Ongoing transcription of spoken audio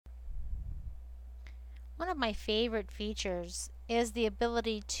One of my favorite features is the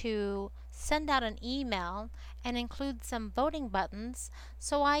ability to send out an email and include some voting buttons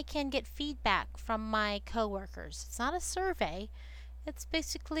so I can get feedback from my coworkers. It's not a survey. It's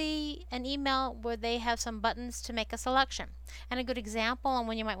basically an email where they have some buttons to make a selection. And a good example on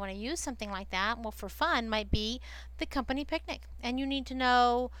when you might want to use something like that, well, for fun, might be the company picnic. And you need to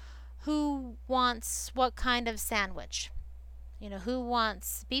know who wants what kind of sandwich. Who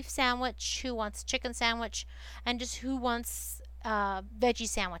wants beef sandwich, who wants chicken sandwich, and just who wants veggie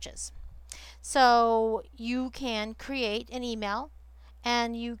sandwiches. So you can create an email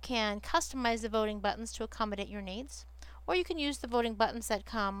and you can customize the voting buttons to accommodate your needs, or you can use the voting buttons that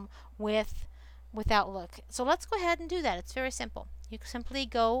come with Outlook. So let's go ahead and do that. It's very simple. You simply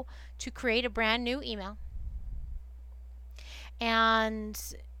go to create a brand new email, and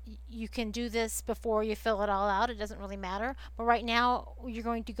you can do this before you fill it all out. It doesn't really matter. But right now, you're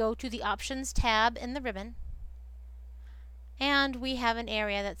going to go to the Options tab in the ribbon, and we have an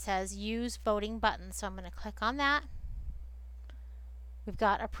area that says Use Voting Buttons. So I'm going to click on that. We've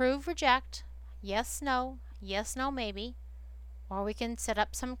got Approve, Reject, Yes, No, Yes, No, Maybe, or we can set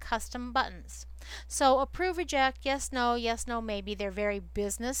up some custom buttons. So Approve, Reject, Yes, No, Maybe, they're very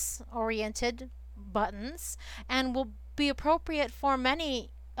business-oriented buttons and will be appropriate for many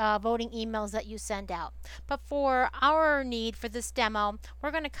voting emails that you send out. But for our need for this demo,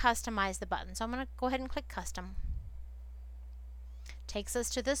 we're going to customize the button. So I'm going to go ahead and click Custom. Takes us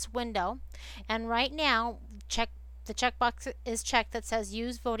to this window, and right now the checkbox is checked that says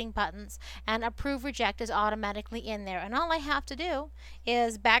Use Voting Buttons, and Approve, Reject is automatically in there. And all I have to do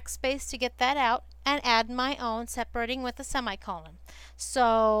is backspace to get that out and add my own, separating with a semicolon.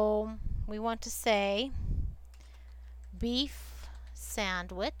 So we want to say beef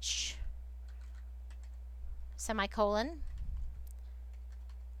sandwich, semicolon,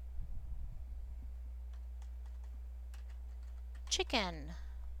 chicken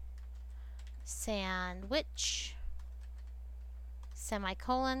sandwich,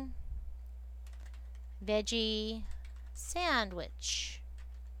 semicolon, veggie sandwich,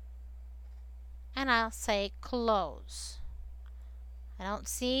 and I'll say close. I don't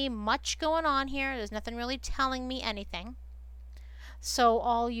see much going on here. There's nothing really telling me anything. So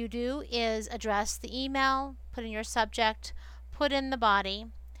all you do is address the email, put in your subject, put in the body,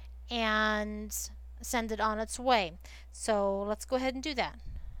 and send it on its way. So let's go ahead and do that.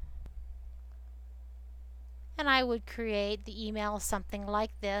 And I would create the email something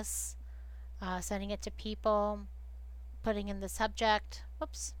like this, sending it to people, putting in the subject,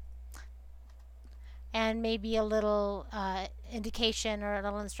 whoops, and maybe a little indication or a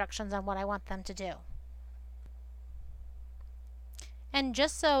little instructions on what I want them to do. And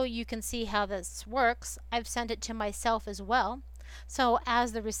just so you can see how this works, I've sent it to myself as well. So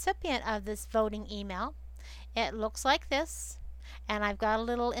as the recipient of this voting email, it looks like this. And I've got a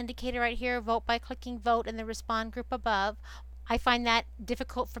little indicator right here, vote by clicking vote in the respond group above. I find that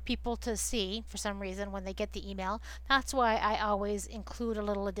difficult for people to see for some reason when they get the email. That's why I always include a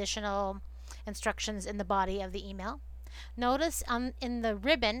little additional instructions in the body of the email. Notice in the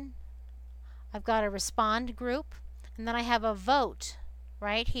ribbon, I've got a respond group, and then I have a vote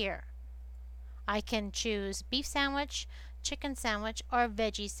right here. I can choose beef sandwich, chicken sandwich, or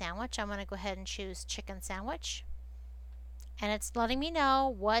veggie sandwich. I'm going to go ahead and choose chicken sandwich. And it's letting me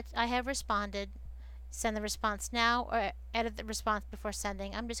know what I have responded. Send the response now or edit the response before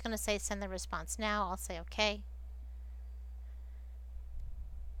sending. I'm just going to say send the response now. I'll say OK.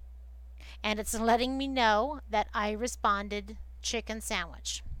 And it's letting me know that I responded chicken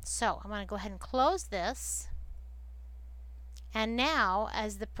sandwich. So I'm going to go ahead and close this. And now,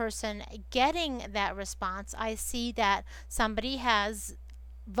 as the person getting that response, I see that somebody has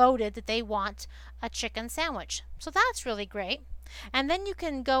voted that they want a chicken sandwich. So that's really great. And then you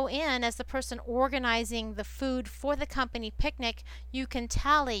can go in as the person organizing the food for the company picnic. You can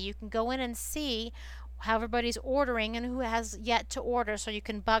tally. You can go in and see how everybody's ordering and who has yet to order, so you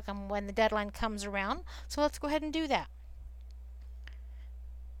can bug them when the deadline comes around. So let's go ahead and do that.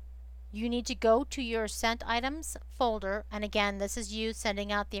 You need to go to your sent items folder, and again, this is you sending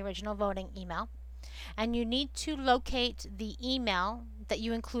out the original voting email, and you need to locate the email that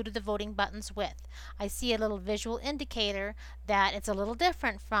you included the voting buttons with. I see a little visual indicator that it's a little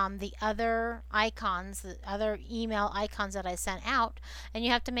different from the other icons, the other email icons that I sent out, and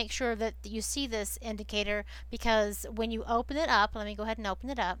you have to make sure that you see this indicator, because when you open it up, let me go ahead and open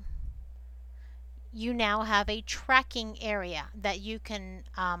it up, you now have a tracking area that you can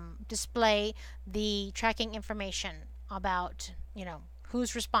display the tracking information about,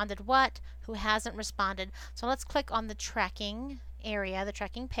 who's responded what, who hasn't responded. So let's click on the tracking area, the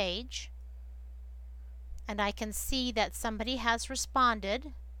tracking page. and I can see that somebody has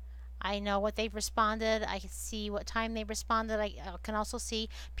responded. I know what they've responded. I can see what time they responded. I can also see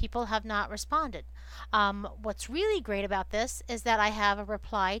people have not responded. What's really great about this is that I have a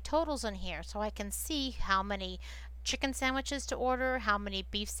reply totals in here, so I can see how many chicken sandwiches to order, how many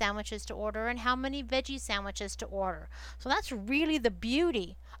beef sandwiches to order, and how many veggie sandwiches to order. So that's really the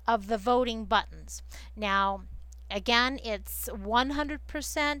beauty of the voting buttons. Now, again, it's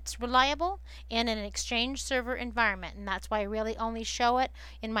 100% reliable in an Exchange server environment, and that's why I really only show it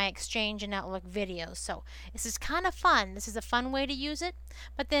in my Exchange and Outlook videos. So this is kind of fun. This is a fun way to use it.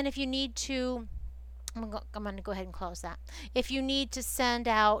 But then if you need to, I'm going to go ahead and close that. If you need to send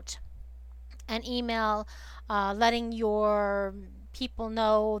out an email letting your people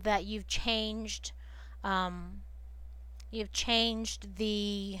know that you've changed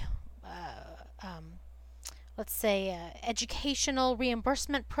the let's say educational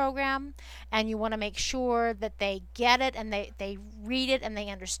reimbursement program, and you want to make sure that they get it and they read it and they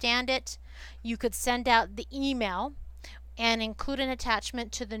understand it, you could send out the email and include an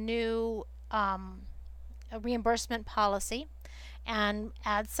attachment to the new reimbursement policy, and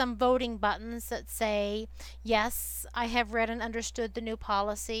add some voting buttons that say, yes, I have read and understood the new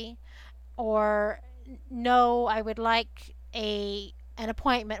policy, or no, I would like an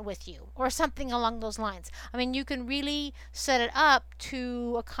appointment with you, or something along those lines. I mean, you can really set it up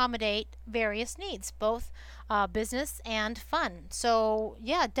to accommodate various needs, both business and fun. So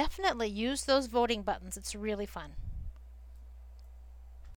yeah, definitely use those voting buttons. It's really fun.